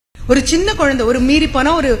ஒரு சின்ன குழந்தை, ஒரு மீறி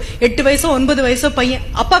போனா ஒரு 8 வயசோ 9 வயசோ பையன்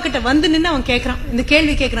அப்பா கிட்ட வந்து நின்று அவன் கேட்கறான், இந்த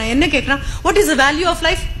கேள்வி கேட்கறான். என்ன கேட்கறான்? What is the value of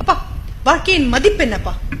life? அப்பா, வாழ்க்கையின் மதிப்பு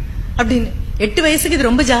என்னப்பா அப்படின்னு. 8 வயசுக்கு இது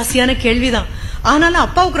ரொம்ப ஜாஸ்தியான கேள்விதான். ஆனாலும்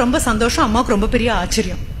அப்பாவுக்கு ரொம்ப சந்தோஷம், அம்மாவுக்கு ரொம்ப பெரிய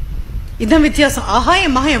ஆச்சரியம். இதான் வித்தியாசம். ஆஹா,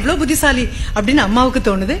 என் மகன் எவ்வளவு புத்திசாலி அப்படின்னு அம்மாவுக்கு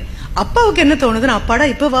தோணுது. அப்பாவுக்கு என்ன தோணுதுன்னு, அப்பாடா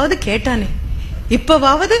இப்பவாவது கேட்டானே,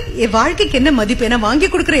 இப்பவாவது என் வாழ்க்கைக்கு என்ன மதிப்பு. என்ன வாங்கி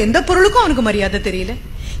கொடுக்கற எந்த பொருளுக்கும் அவனுக்கு மரியாதை தெரியல,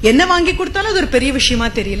 என்ன வாங்கி கொடுத்தாலும் அது ஒரு பெரிய விஷயமா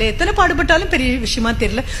தெரியல, எத்தனை பாடுபட்டாலும் பெரிய விஷயமா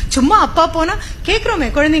தெரியல. சும்மா அப்பா போனா கேக்குறோமே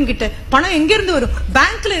குழந்தைங்க கிட்ட, பணம் எங்க இருந்து வரும்?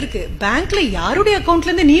 பேங்க்ல இருக்கு. பேங்க்ல யாருடைய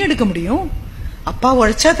அக்கௌண்ட்ல இருந்து நீ எடுக்க முடியும்? அப்பா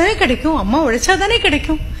உழைச்சாதானே கிடைக்கும், அம்மா உழைச்சாதானே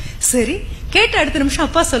கிடைக்கும். சரி, கேட்ட அடுத்த நிமிஷம்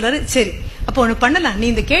அப்பா சொல்றாரு, சரி அப்ப ஒண்ணு பண்ணலாம், நீ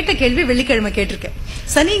இந்த கேட்ட கேள்வி வெள்ளிக்கிழமை கேட்டிருக்க,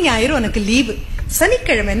 சனி ஞாயிறு உனக்கு லீவு,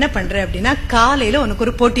 சனிக்கிழமை என்ன பண்ற அப்படின்னா காலையில உனக்கு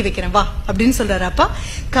ஒரு போட்டி வைக்கிறேன் வா அப்படின்னு சொல்றாரு அப்பா.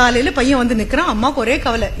 காலையில பையன் வந்து நிக்கிறான். அம்மாவுக்கு ஒரே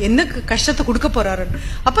கவலை, என்ன கஷ்டத்தை கொடுக்க போறாரு.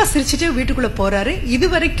 அப்பா சிரிச்சுட்டே வீட்டுக்குள்ள போறாரு. இது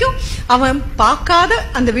வரைக்கும் அவன் பார்க்காத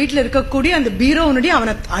அந்த வீட்டுல இருக்கக்கூடிய அந்த பீரோனுடைய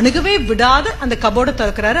அவனை அணுகவே விடாத அந்த கபோர்டை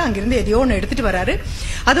திறக்கிறாரு. அங்கிருந்து எதையோ ஒண்ணு எடுத்துட்டு வராரு.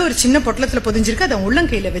 அது ஒரு சின்ன பொட்டலத்துல பொதிஞ்சிருக்கு. அதை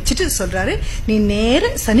உள்ளங்கையில வச்சுட்டு சொல்றாரு, நீ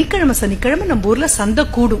நேர சனிக்கிழமை நம்ம ஊர்ல சந்தை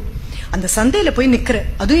கூடும், அந்த சந்தையில போய் நிக்கிற,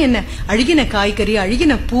 அதுவும் என்ன அழுகின காய்கறி,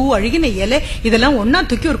 அழுகின பூ, அழுகின இலை இதெல்லாம் ஒன்னா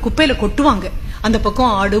தூக்கி ஒரு குப்பையில கொட்டுவாங்க. அந்த பக்கம்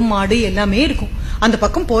ஆடு மாடு எல்லாமே இருக்கும். அந்த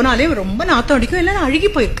பக்கம் போனாலே ரொம்ப நாத்தம் அடிக்கும், இல்லைன்னா அழுகி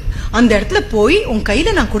போயிருக்கு. அந்த இடத்துல போய் உன்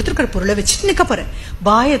கையில நான் கொடுத்துருக்கிற பொருளை வச்சுட்டு நிக்க போறேன்.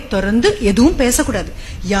 வாயை திறந்து எதுவும் பேசக்கூடாது.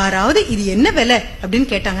 யாராவது இது என்ன விலை அப்படின்னு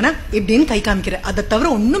கேட்டாங்கன்னா இப்படின்னு கை காமிக்கிற, அதை தவிர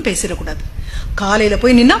ஒன்னும் பேசிடக்கூடாது. காலையில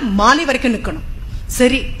போய் நின்னா மாலை வரைக்கும் நிக்கணும்.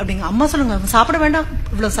 சரி அப்படிங்க. அம்மா சொல்லுங்க, அவன் சாப்பிட வேண்டாம்,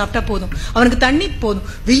 இவ்வளவு சாப்பிட்டா போதும், அவனுக்கு தண்ணி போதும்.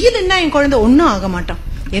 வெயில் என்ன என் குழந்தை ஒன்னும் ஆக மாட்டான்.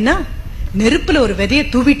 ஏன்னா நெருப்புல ஒரு விதைய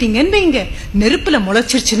தூவிட்டீங்கன்னு வைங்க, நெருப்புல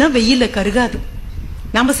முளைச்சிருச்சுன்னா வெயில கருகாது.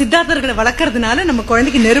 நம்ம சித்தார்த்தர்களை வளர்க்கறதுனால நம்ம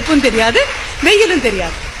குழந்தைக்கு நெருப்பும் தெரியாது, வெயிலும்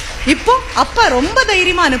தெரியாது. இப்போ அப்பா ரொம்ப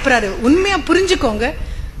தைரியமா அனுப்புறாரு. உண்மையா புரிஞ்சுக்கோங்க,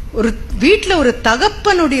 ஒரு வீட்டுல ஒரு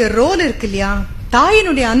தகப்பனுடைய ரோல் இருக்கு இல்லையா,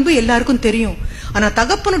 தாயினுடைய அன்பு எல்லாருக்கும் தெரியும். ஆனா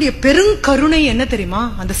தகப்பனுடைய பெருங்கருணை என்ன தெரியுமா?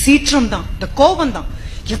 அந்த சீற்றம் தான், இந்த கோபம் தான்.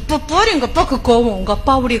 எப்ப பாரு எங்க அப்பாவுக்கு கோபம், உங்க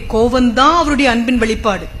அப்பாவுடைய கோபம் தான் அவருடைய அன்பின்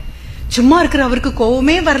வெளிப்பாடு. சும்மா இருக்கிற அவருக்கு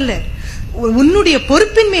கோபமே வரல. உன்னுடைய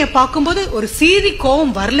பொறுப்பின்மையை பார்க்கும்போது ஒரு சீறி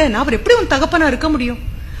கோபம் வரலன்னா அவர் எப்படி உன் தகப்பனா இருக்க முடியும்?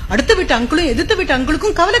 அடுத்த வீட்டு அங்குளும் எதிர்த்த வீட்டு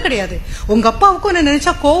அங்குளுக்கும் கவலை கிடையாது. உங்க அப்பாவுக்கும் என்ன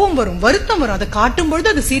நினைச்சா கோபம் வரும், வருத்தம் வரும். அதை காட்டும் பொழுது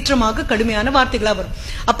அது சீற்றமாக கடுமையான வார்த்தைகளா வரும்.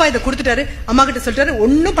 அப்பா இதை கொடுத்துட்டாரு, அம்மா கிட்ட சொல்லிட்டாரு,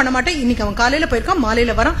 ஒன்னும் பண்ண மாட்டேன், இன்னைக்கு அவன் காலையில போயிருக்கான்,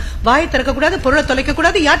 மாலையில வரான், வாயை திறக்க கூடாது, பொருளை தொலைக்க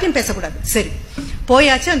கூடாது, யார்ட்டையும் பேசக்கூடாது. சரி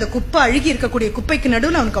போயாச்சு. அந்த குப்பை அழுகி இருக்கக்கூடிய குப்பைக்கு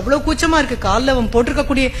நடுவில் அவனுக்கு அவ்வளவு கூச்சமா இருக்கு. காலில் அவன்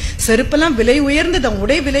போட்டிருக்கக்கூடிய செருப்பெல்லாம் விலை உயர்ந்தது, அவன்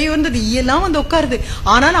உடை விலை உயர்ந்தது, ஈயெல்லாம் வந்து உட்காருது.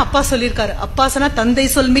 ஆனாலும் அப்பா சொல்லியிருக்காரு, அப்பா சொன்னா தந்தை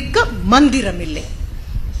சொல் மிக்க மந்திரம் இல்லை.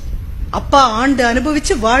 அப்பா ஆண்டு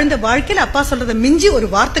அனுபவிச்சு வாழ்ந்த வாழ்க்கையில அப்பா சொல்றத மிஞ்சி ஒரு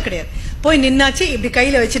வார்த்தை கிடையாது. போய் நின்னாச்சு, இப்படி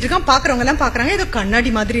கையில வச்சிட்டு இருக்கான். பாக்குறவங்க எல்லாம் பாக்குறாங்க, ஏதோ கண்ணாடி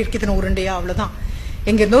மாதிரி இருக்கு உருண்டையா, அவ்வளவுதான்.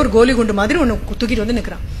 எங்க இருந்தோ ஒரு கோலி குண்டு மாதிரி ஒண்ணு தூக்கிட்டு வந்து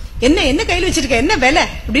நிக்கிறான். என்ன கையில வச்சிருக்க, என்ன விலை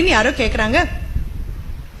அப்படின்னு யாரோ கேக்குறாங்க.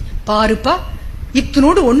 பாருப்பா,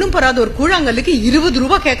 இத்தனோடு ஒண்ணும் பெறாத ஒரு கூழாங்கல்லுக்கு 20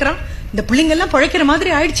 ரூபாய் கேக்குறான். இந்த பிள்ளைங்க எல்லாம் பழைக்கிற மாதிரி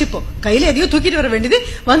ஆயிடுச்சு. இப்போ கையில எதையோ தூக்கிட்டு வர வேண்டியது,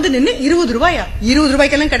 வந்து நின்று 20 ரூபாயா, 20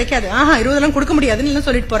 ரூபாய்க்கெல்லாம் கிடைக்காது, 20 எல்லாம் கொடுக்க முடியாதுன்னு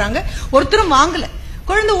சொல்லிட்டு போறாங்க. ஒருத்தரும் வாங்கல.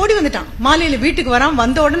 குழந்தை ஓடி வந்துட்டான். மாலையில வீட்டுக்கு வரான்.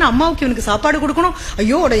 வந்த உடனே அம்மாவுக்கு இவனுக்கு சாப்பாடு கொடுக்கணும்.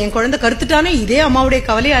 ஐயோ என் குழந்தை கருத்துட்டானே, இதே அம்மாவுடைய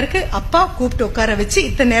கவலையா இருக்கு. அப்பா கூப்பிட்டு உட்கார வச்சு,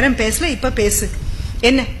 இத்தனை நேரம் பேசல, இப்ப பேசு,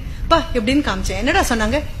 என்ன பா எப்படின்னு காமிச்சேன். என்னடா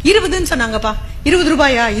சொன்னாங்க? 20ன்னு சொன்னாங்கப்பா. 20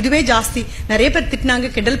 ரூபாயா, இதுவே ஜாஸ்தி. நிறைய பேர்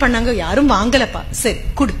திட்டினாங்க, கிண்டல் பண்ணாங்க, யாரும் வாங்கலப்பா. சரி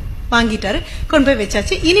குடு. வாங்கிட்டாரு, கொண்டு போய்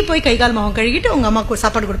வச்சாச்சு. இனி போய் கை கால் முகம் கழுகிட்டு உங்க அம்மா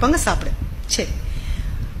சாப்பாடு கொடுப்பாங்க, சாப்பிடு. சரி,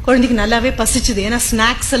 குழந்தைக்கு நல்லாவே பசிச்சுது. ஏன்னா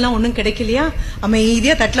ஸ்நாக்ஸ் எல்லாம் ஒன்னும் கிடைக்கலையா.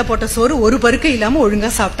 அமைதியா தட்டுல போட்ட சோறு ஒரு பருக்கை இல்லாம ஒழுங்கா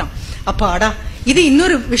சாப்பிட்டான். அப்பாடா. இது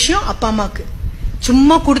இன்னொரு விஷயம், அப்பா அம்மாக்கு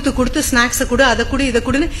சும்மா கொடுத்து ஸ்நாக்ஸ் கூட, அதை கூட, இதை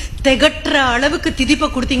கூடன்னு திகட்டுற அளவுக்கு திதிப்பை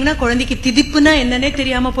கொடுத்தீங்கன்னா குழந்தைக்கு திதிப்புனா என்னன்னே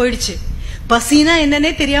தெரியாம போயிடுச்சு, பசினா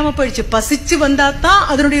என்னன்னே தெரியாம போயிடுச்சு. பசிச்சு வந்தா தான்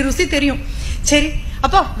அதனுடைய ருசி தெரியும். சரி,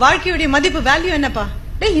 அப்பா வாழ்க்கையுடைய மதிப்பு, வேல்யூ என்னப்பா?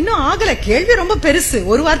 இன்னும் ஆகல, கேள்வி ரொம்ப பெருசு,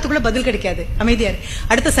 ஒரு வாரத்துக்குள்ள பதில் கிடைக்காது, அமைதியாரு.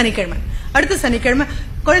 அடுத்த சனிக்கிழமை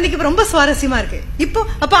குழந்தைக்கு ரொம்ப சுவாரஸ்யமா இருக்கு. இப்போ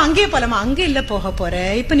அப்ப அங்கேயே போலாமா? அங்க இல்ல போக போற,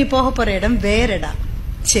 இப்ப நீ போக போற இடம் வேறடா.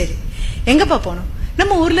 சரி, எங்கப்பா போனோம்?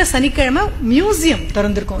 நம்ம ஊர்ல சனிக்கிழமை மியூசியம்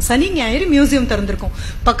திறந்திருக்கும், சனி ஞாயிறு மியூசியம் திறந்திருக்கும்.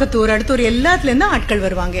 பக்கத்து ஊர் அடுத்த ஊர் எல்லாத்துல இருந்து ஆட்கள்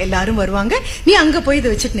வருவாங்க, எல்லாரும் வருவாங்க. நீ அங்க போய்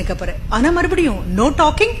இதை வச்சுட்டு நிக்க போற. ஆனா மறுபடியும் நோ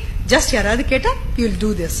டாக்கிங், ஜஸ்ட் யாராவது கேட்டா யூ வில்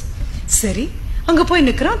டூ திஸ். சரி, அங்க போய்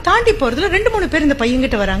நிக்கிறான். தாண்டி போறதுல 2-3 பேர் இந்த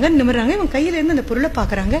பையன்கிட்ட வராங்க, நிமிர்றாங்க. இவன் கையில இருந்து அந்த பொருளை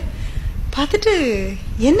பாக்குறாங்க. பார்த்துட்டு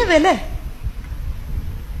என்ன விலை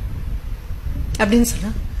அப்படின்னு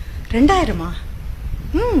சொன்னா, 2000-மா?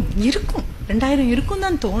 இருக்கும், 2000 இருக்கும்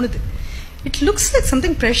தான் தோணுது. It looks like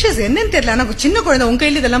something precious. என்னன்னு தெரியல. ஆனா சின்ன குழந்தை, உங்க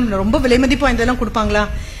கையில இதெல்லாம் ரொம்ப விலை மதிப்பு வாய்ந்ததெல்லாம் கொடுப்பாங்களா?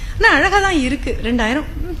 ஆனா அழகா தான் இருக்கு. 2000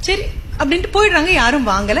 சரி அப்படின்ட்டு போயிடுறாங்க. யாரும்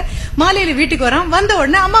வாங்கல. மாலையில வீட்டுக்கு வரான். வந்த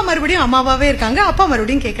உடனே அம்மா மறுபடியும் அம்மாவாவே இருக்காங்க. அப்பா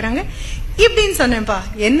மறுபடியும் கேக்குறாங்க. இப்படின்னு சொன்னேன்ப்பா.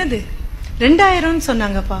 என்னது 2000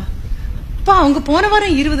 சொன்னாங்கப்பா. அப்பா அவங்க போன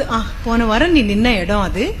வாரம் 20. போன வாரம் நீ நின்ன இடம்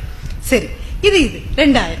அது. சரி, இது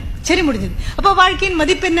 2000. சரி, முடிஞ்சது. அப்ப வாழ்க்கையின்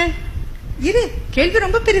மதிப்பு என்ன? இரு, கேள்வி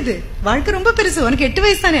ரொம்ப பெரிது. வாழ்க்கை ரொம்ப பெருசு. உனக்கு 8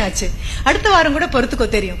 வயசு தானே ஆச்சு. அடுத்த வாரம் கூட பொறுத்துக்கோ,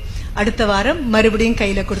 தெரியும். அடுத்த வாரம் மறுபடியும்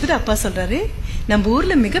கையில கொடுத்துட்டு அப்பா சொல்றாரு, நம்ம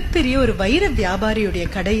ஊர்ல மிகப்பெரிய ஒரு வைர வியாபாரியுடைய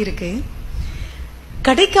கடை இருக்கு.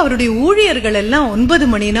 கடைக்கு அவருடைய ஊழியர்கள் எல்லாம் 9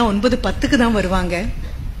 மணினா 9:10க்கு தான் வருவாங்க.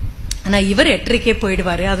 ஆனா இவர் 8:30க்கே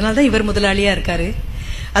போயிடுவாரு. அதனாலதான் இவர் முதலாளியா இருக்காரு.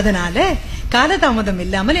 அதனால காலதாமதம்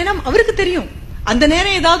இல்லாமல், ஏன்னா அவருக்கு தெரியும் அந்த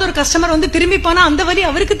நேரம் ஏதாவது ஒரு கஸ்டமர் வந்து திரும்பி போனா அந்த வழி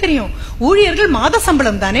அவருக்கு தெரியும். ஊழியர்கள் மாத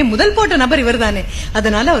சம்பளம் தானே, முதல் போட்ட நபர் இவர் தானே.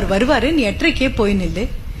 அதனால அவர் வருவாரு. நீ 8:30க்கே போய் நில்லு.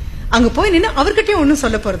 அங்க போய் நின்று அவர்கிட்டயும் ஒன்னும்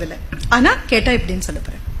சொல்ல போறது இல்ல. ஆனா கேட்டா இப்படின்னு சொல்ல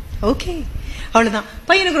போறேன். ஓகே, அவ்வளவுதான்.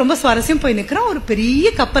 பையனுக்கு ரொம்ப சுவாரஸ்யம். போய் நிக்கிறான். ஒரு பெரிய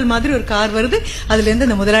கப்பல் மாதிரி ஒரு கார் வருது. அதுல இருந்து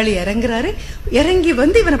அந்த முதலாளி இறங்குறாரு. இறங்கி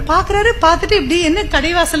வந்து இவனை பாக்குறாரு. பாத்துட்டு இப்படி என்ன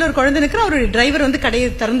கடைவாசல்ல ஒரு குழந்தை நிக்கிறான். ஒரு டிரைவர் வந்து கடையை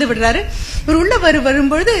திறந்து விடுறாரு. இவர் உள்ள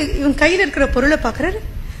வரும்பொழுது இவன் கையில இருக்கிற பொருளை பாக்குறாரு.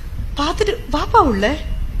 பாத்துட்டு வாப்பா உள்ள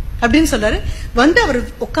அப்படின்னு சொல்றாரு. வந்து அவர்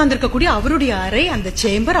உட்கார்ந்து இருக்கக்கூடிய அவருடைய அறை, அந்த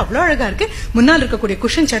சேம்பர் அவ்வளவு அழகா இருக்கு. முன்னால் இருக்கக்கூடிய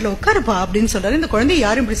குஷன் சேர்ல உட்காருப்பா அப்படின்னு சொல்றாரு. இந்த குழந்தை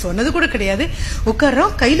யாரும் இப்படி சொன்னது கூட கிடையாது.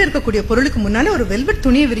 உட்கார்றோம். கையில இருக்கக்கூடிய பொருளுக்கு முன்னால ஒரு வெல்வெட்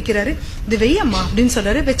துணியை விரிக்கிறாரு. இது வெய்யம்மா அப்படின்னு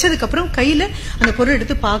சொல்றாரு. வச்சதுக்கு அப்புறம் கையில அந்த பொருள்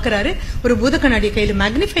எடுத்து பாக்குறாரு. ஒரு பூத கண்ணாடி கையில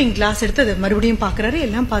மேக்னிஃபைங் கிளாஸ் எடுத்து அதை மறுபடியும் பாக்குறாரு.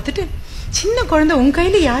 எல்லாம் பார்த்துட்டு, சின்ன குழந்தை உன்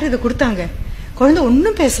கையில யாரு இதை கொடுத்தாங்க? குழந்தை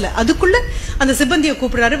ஒன்னும் பேசல. அதுக்குள்ள அந்த சிப்பந்தியை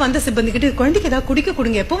கூப்பிடுறாரு. வந்த சிப்பந்தி கிட்ட, குழந்தைக்கு ஏதாவது குடிக்க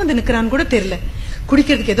கொடுங்க, எப்போ வந்து நிக்கிறான்னு கூட தெரியல.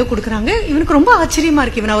 குடிக்கிறதுக்கு ஏதோ கொடுக்குறாங்க. இவனுக்கு ரொம்ப ஆச்சரியமா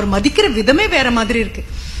இருக்கு. இவன் அவர் மதிக்கிற விதமே வேற மாதிரி இருக்கு.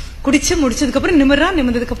 குடிச்சு முடிச்சதுக்கு அப்புறம் நிமிர்றான்.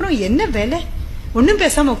 நிமிர்ந்ததுக்கு அப்புறம், என்ன வேலை? ஒன்னும்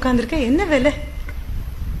பேசாம உட்கார்ந்துருக்க, என்ன வேலை?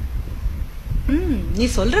 நீ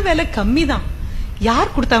சொல்ற வேலை கம்மி தான்.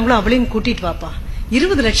 யார் கொடுத்தாங்களோ அவளையும் கூட்டிட்டு வாப்பா.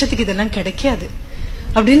 20 லட்சத்துக்கு இதெல்லாம் கிடைக்காது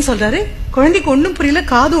அப்படின்னு சொல்றாரு. குழந்தைக்கு ஒன்னும் புரியல.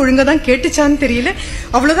 காது ஒழுங்கதான் கேட்டுச்சான்னு தெரியல.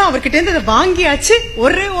 அவ்வளவுதான். அவர்கிட்ட இருந்து அதை வாங்கியாச்சு.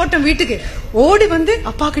 ஒரே ஓட்டம் வீட்டுக்கு ஓடி வந்து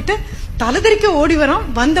அப்பா கிட்ட தலைதறிக்க ஓடி வரான்.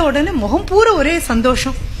 வந்த உடனே முகம் பூரா ஒரே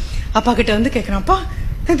சந்தோஷம். அப்பா கிட்ட வந்து கேக்குறான்ப்பா,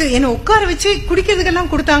 என்ன உட்கார வச்சு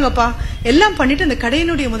குடிக்கிறதுக்கெல்லாம் கொடுத்தாங்கப்பா. எல்லாம் பண்ணிட்டு அந்த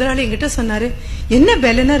கடையினுடைய முதலாளி என்கிட்ட சொன்னாரு, என்ன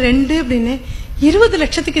விலைன்னா 2 அப்படின்னு. 20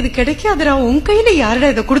 லட்சத்துக்கு இது கிடைக்காதுடா, உன் கையில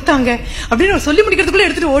யாருடா இதை கொடுத்தாங்க அப்படின்னு சொல்லி முடிக்கிறதுக்குள்ள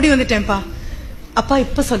எடுத்துட்டு ஓடி வந்துட்டேன்ப்பா. அப்பா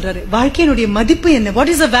இப்ப சொல்றாரு, வாழ்க்கையினுடைய மதிப்பு என்ன, what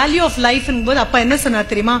is the value of life போது அப்பா என்ன சொன்னார்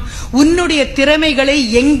தெரியுமா? உன்னுடைய திறமைகளை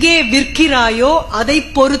எங்கே விற்கிறாயோ அதை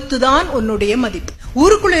பொறுத்துதான் உன்னுடைய மதிப்பு.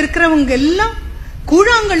 ஊருக்குள்ள இருக்கிறவங்க எல்லாம்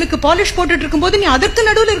கூழாங்கல்லுக்கு பாலிஷ் போட்டுட்டு இருக்கும் போது நீ அதற்கு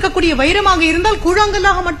நடுவில் இருக்கக்கூடிய வைரமாக இருந்தால்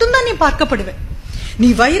கூழாங்கல்லாக மட்டும்தான் நீ பார்க்கப்படுவேன். நீ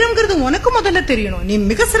வைரம்ங்கிறது உனக்கு முதல்ல தெரியணும். நீ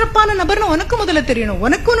மிக சிறப்பான நபர்னு உனக்கு முதல்ல தெரியணும்.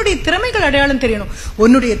 உனக்கு உன்னுடைய திறமைகள் அடையாளம் தெரியணும்.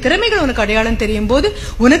 உன்னுடைய திறமைகள் உனக்கு அடையாளம் தெரியும் போது,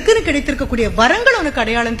 உனக்குன்னு கிடைத்திருக்கக்கூடிய வரங்கள் உனக்கு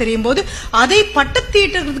அடையாளம் தெரியும் போது, அதை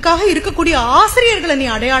பட்டத்தீட்டுறதுக்காக இருக்கக்கூடிய ஆசிரியர்களை நீ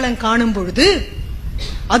அடையாளம் காணும் பொழுது,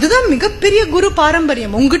 அதுதான் மிகப்பெரிய குரு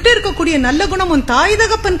பாரம்பரியம். உங்ககிட்ட இருக்கக்கூடிய நல்ல குணம் உன் தாய்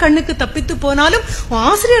தகப்பன் கண்ணுக்கு தப்பித்து போனாலும் உன்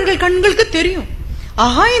ஆசிரியர்கள் கண்களுக்கு தெரியும்.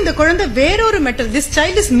 ஆஹா, இந்த குழந்தை வேறொரு metal. This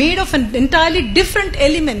child is made of an entirely different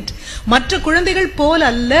element. மற்ற குழந்தைகள் போல்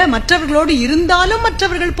அல்ல, மற்றவர்களோடு இருந்தாலும்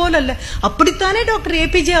மற்றவர்கள் போல் அல்ல. அப்படித்தானே டாக்டர்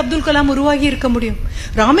ஏபிஜே அப்துல் கலாம் உருவாகி இருக்க முடியும்.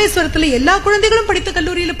 ராமேஸ்வரத்துல எல்லா குழந்தைகளும் படித்த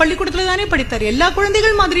கல்லூரியில பள்ளிக்கூடத்துல தானே படித்தார். எல்லா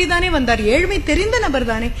குழந்தைகள் மாதிரி தானே வந்தார். ஏழ்மை தெரிந்த நபர்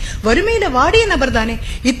தானே, வறுமையில வாடிய நபர் தானே.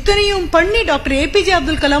 இத்தனையும் பண்ணி டாக்டர் ஏபிஜே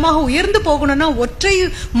அப்துல் கலாமாக உயர்ந்து போகணும்னா ஒற்றை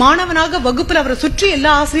மாணவனாக வகுப்புல அவரை சுற்றி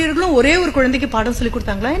எல்லா ஆசிரியர்களும் ஒரே ஒரு குழந்தைக்கு பாடம் சொல்லி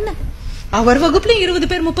கொடுத்தாங்களா என்ன? அவர் வகுப்புலயும் 20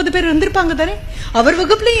 பேர் 30 பேர் இருந்திருப்பாங்க தானே. அவர்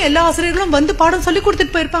வகுப்புலயும் எல்லா ஆசிரியர்களும் வந்து பாடம் சொல்லி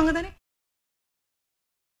கொடுத்துட்டு போயிருப்பாங்க தானே.